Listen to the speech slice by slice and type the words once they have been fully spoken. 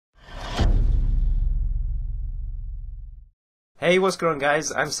Hey, what's going on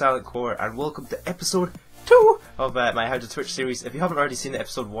guys? I'm Silent Core and welcome to episode 2 of my How to Twitch series. If you haven't already seen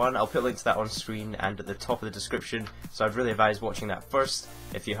episode 1, I'll put a link to that on screen and at the top of the description, so I'd really advise watching that first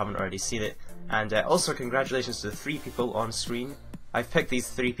if you haven't already seen it. And also congratulations to the 3 people on screen. I've picked these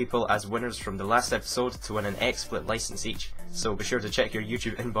 3 people as winners from the last episode to win an XSplit license each, so be sure to check your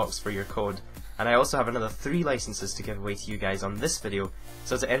YouTube inbox for your code. And I also have another 3 licenses to give away to you guys on this video,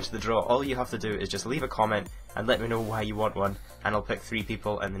 so to enter the draw all you have to do is just leave a comment and let me know why you want one, and I'll pick 3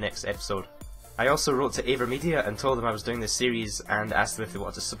 people in the next episode. I also wrote to AVerMedia and told them I was doing this series and asked them if they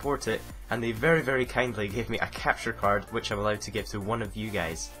wanted to support it, and they very kindly gave me a capture card which I'm allowed to give to one of you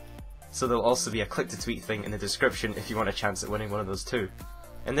guys. So there'll also be a click to tweet thing in the description if you want a chance at winning one of those too.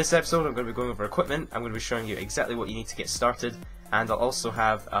 In this episode I'm going to be going over equipment, I'm going to be showing you exactly what you need to get started, and I'll also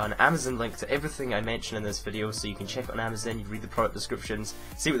have an Amazon link to everything I mention in this video, so you can check it on Amazon, you read the product descriptions,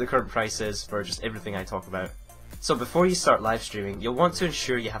 see what the current price is for just everything I talk about. So before you start live streaming, you'll want to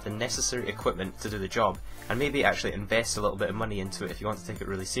ensure you have the necessary equipment to do the job, and maybe actually invest a little bit of money into it if you want to take it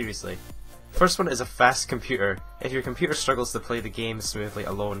really seriously. First one is a fast computer. If your computer struggles to play the game smoothly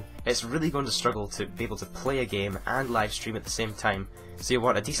alone, it's really going to struggle to be able to play a game and live stream at the same time, so you'll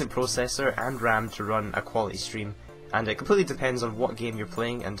want a decent processor and RAM to run a quality stream. And it completely depends on what game you're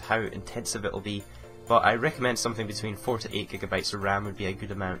playing and how intensive it'll be, but I recommend something between 4 to 8 GB of RAM would be a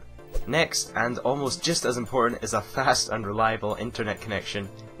good amount. Next, and almost just as important, is a fast and reliable internet connection.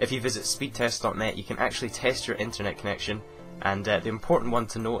 If you visit speedtest.net you can actually test your internet connection, and the important one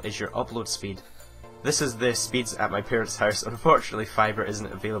to note is your upload speed. This is the speeds at my parents' house. Unfortunately fibre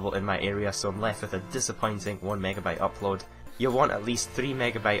isn't available in my area, so I'm left with a disappointing 1 MB upload. You'll want at least 3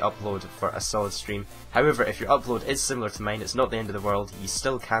 MB upload for a solid stream. However, if your upload is similar to mine, it's not the end of the world. You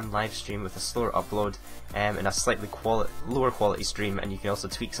still can live stream with a slower upload in a slightly lower quality stream, and you can also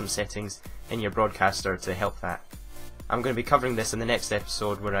tweak some settings in your broadcaster to help that. I'm going to be covering this in the next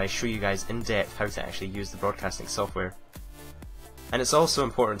episode where I show you guys in depth how to actually use the broadcasting software. And it's also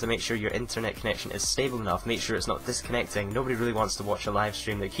important to make sure your internet connection is stable enough, make sure it's not disconnecting. Nobody really wants to watch a live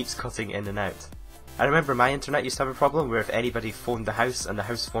stream that keeps cutting in and out. I remember my internet used to have a problem where if anybody phoned the house and the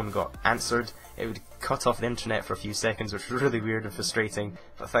house phone got answered, it would cut off the internet for a few seconds, which was really weird and frustrating,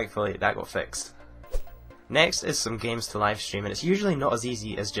 but thankfully that got fixed. Next is some games to live stream, and it's usually not as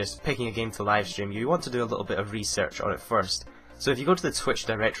easy as just picking a game to live stream. You want to do a little bit of research on it first. So if you go to the Twitch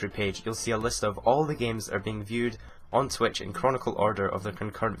directory page, you'll see a list of all the games that are being viewed on Twitch in chronicle order of their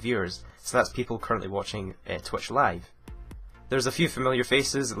concurrent viewers, so that's people currently watching Twitch live. There's a few familiar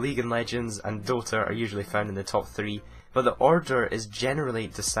faces. League and Legends and Dota are usually found in the top 3, but the order is generally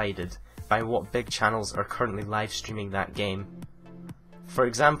decided by what big channels are currently live streaming that game. For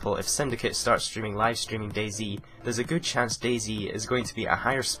example, if Syndicate starts live streaming DayZ, there's a good chance DayZ is going to be a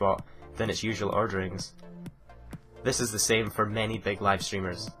higher spot than its usual orderings. This is the same for many big live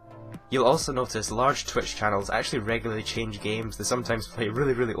streamers. You'll also notice large Twitch channels actually regularly change games. They sometimes play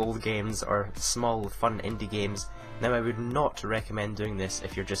really old games or small fun indie games. Now I would not recommend doing this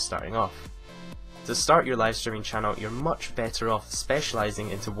if you're just starting off. To start your live streaming channel, you're much better off specialising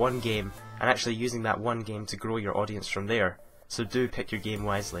into one game and actually using that one game to grow your audience from there, so do pick your game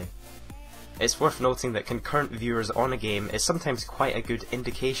wisely. It's worth noting that concurrent viewers on a game is sometimes quite a good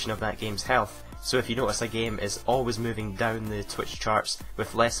indication of that game's health, so if you notice a game is always moving down the Twitch charts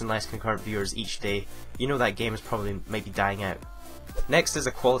with less and less concurrent viewers each day, you know that game is probably might be dying out. Next is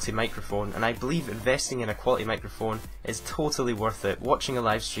a quality microphone, and I believe investing in a quality microphone is totally worth it. Watching a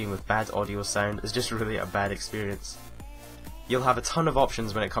live stream with bad audio sound is just really a bad experience. You'll have a ton of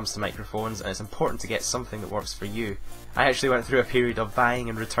options when it comes to microphones, and it's important to get something that works for you. I actually went through a period of buying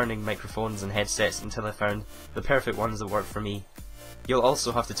and returning microphones and headsets until I found the perfect ones that work for me. You'll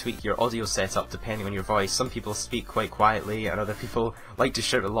also have to tweak your audio setup depending on your voice. Some people speak quite quietly and other people like to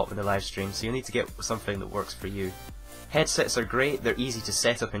shout a lot when they live stream, so you'll need to get something that works for you. Headsets are great, they're easy to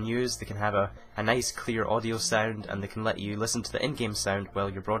set up and use, they can have a nice clear audio sound, and they can let you listen to the in-game sound while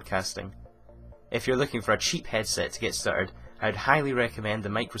you're broadcasting. If you're looking for a cheap headset to get started, I'd highly recommend the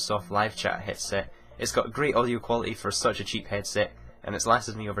Microsoft Live Chat headset. It's got great audio quality for such a cheap headset, and it's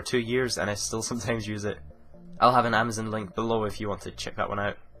lasted me over 2 years and I still sometimes use it. I'll have an Amazon link below if you want to check that one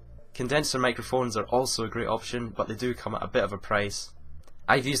out. Condenser microphones are also a great option, but they do come at a bit of a price.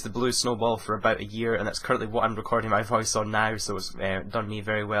 I've used the Blue Snowball for about a year, and that's currently what I'm recording my voice on now, so it's done me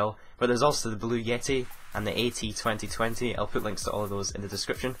very well. But there's also the Blue Yeti and the AT2020, I'll put links to all of those in the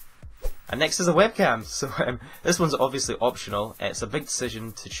description. And next is a webcam. So this one's obviously optional. It's a big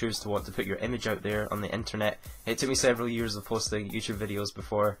decision to choose to want to put your image out there on the internet. It took me several years of posting YouTube videos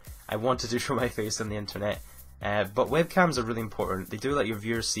before I wanted to show my face on the internet. But webcams are really important. They do let your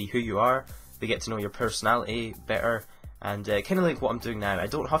viewers see who you are, they get to know your personality better, and kind of like what I'm doing now. I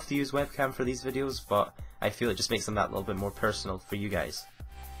don't have to use webcam for these videos, but I feel it just makes them that little bit more personal for you guys.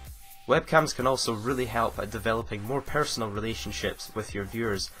 Webcams can also really help at developing more personal relationships with your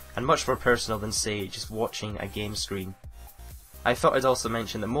viewers, and much more personal than, say, just watching a game screen. I thought I'd also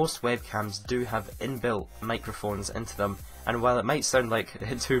mention that most webcams do have inbuilt microphones into them, and while it might sound like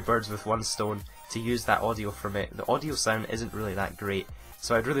two birds with one stone to use that audio from it, the audio sound isn't really that great,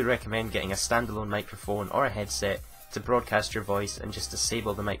 so I'd really recommend getting a standalone microphone or a headset to broadcast your voice and just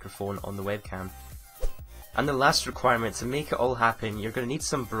disable the microphone on the webcam. And the last requirement, to make it all happen, you're going to need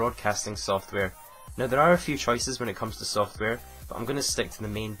some broadcasting software. Now there are a few choices when it comes to software, but I'm going to stick to the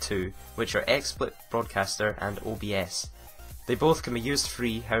main two, which are XSplit Broadcaster and OBS. They both can be used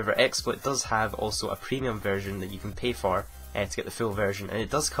free, however XSplit does have also a premium version that you can pay for to get the full version, and it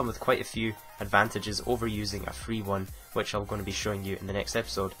does come with quite a few advantages over using a free one, which I'm going to be showing you in the next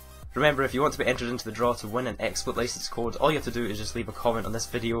episode. Remember, if you want to be entered into the draw to win an XSplit license code, all you have to do is just leave a comment on this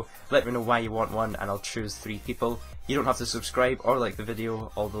video, let me know why you want one, and I'll choose 3 people. You don't have to subscribe or like the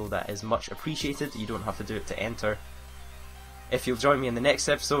video, although that is much appreciated. You don't have to do it to enter. If you'll join me in the next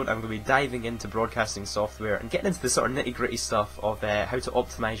episode, I'm going to be diving into broadcasting software and getting into the sort of nitty-gritty stuff of how to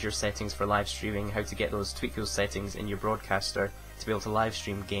optimize your settings for live streaming, how to tweak those settings in your broadcaster to be able to live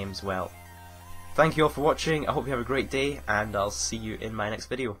stream games well. Thank you all for watching, I hope you have a great day, and I'll see you in my next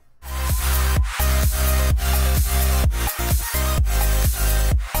video.